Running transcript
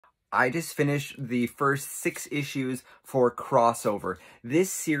I just finished the first 6 issues for Crossover.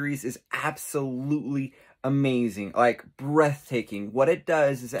 This series is absolutely amazing, like breathtaking. What it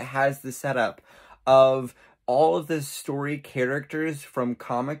does is it has the setup of all of the story characters from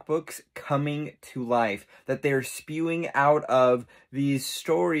comic books coming to life, that they're spewing out of these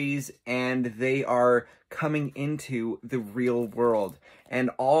stories and they are coming into the real world. And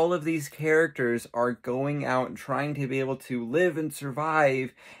all of these characters are going out and trying to be able to live and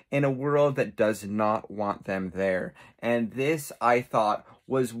survive in a world that does not want them there. And this, I thought,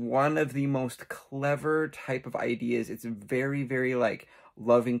 was one of the most clever type of ideas. It's very, very like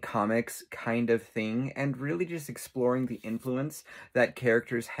loving comics kind of thing, and really just exploring the influence that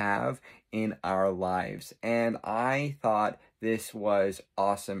characters have in our lives. And I thought this was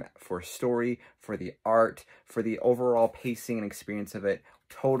awesome for story, for the art, for the overall pacing and experience of it.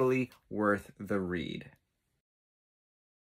 Totally worth the read.